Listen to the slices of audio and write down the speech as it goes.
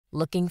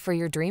Looking for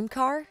your dream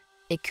car?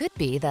 It could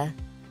be the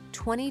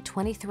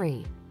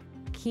 2023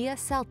 Kia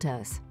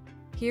Seltos.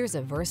 Here's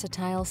a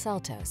versatile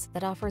Seltos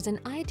that offers an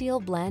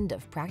ideal blend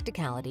of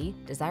practicality,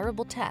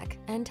 desirable tech,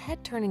 and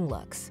head-turning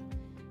looks.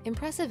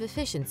 Impressive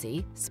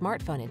efficiency,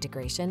 smartphone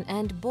integration,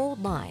 and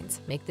bold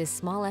lines make this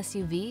small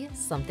SUV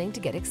something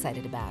to get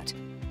excited about.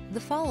 The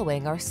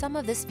following are some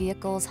of this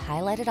vehicle's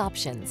highlighted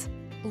options: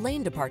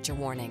 lane departure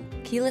warning,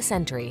 keyless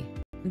entry,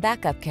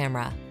 backup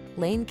camera,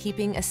 lane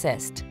keeping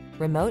assist,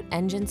 remote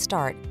engine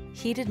start,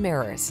 heated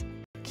mirrors,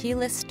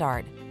 keyless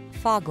start,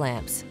 fog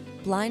lamps,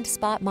 blind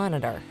spot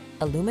monitor,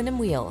 aluminum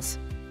wheels.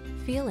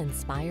 Feel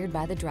inspired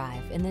by the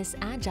drive in this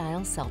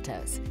agile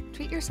Seltos.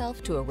 Treat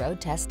yourself to a road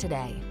test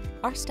today.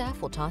 Our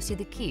staff will toss you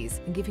the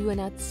keys and give you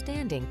an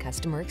outstanding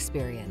customer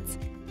experience.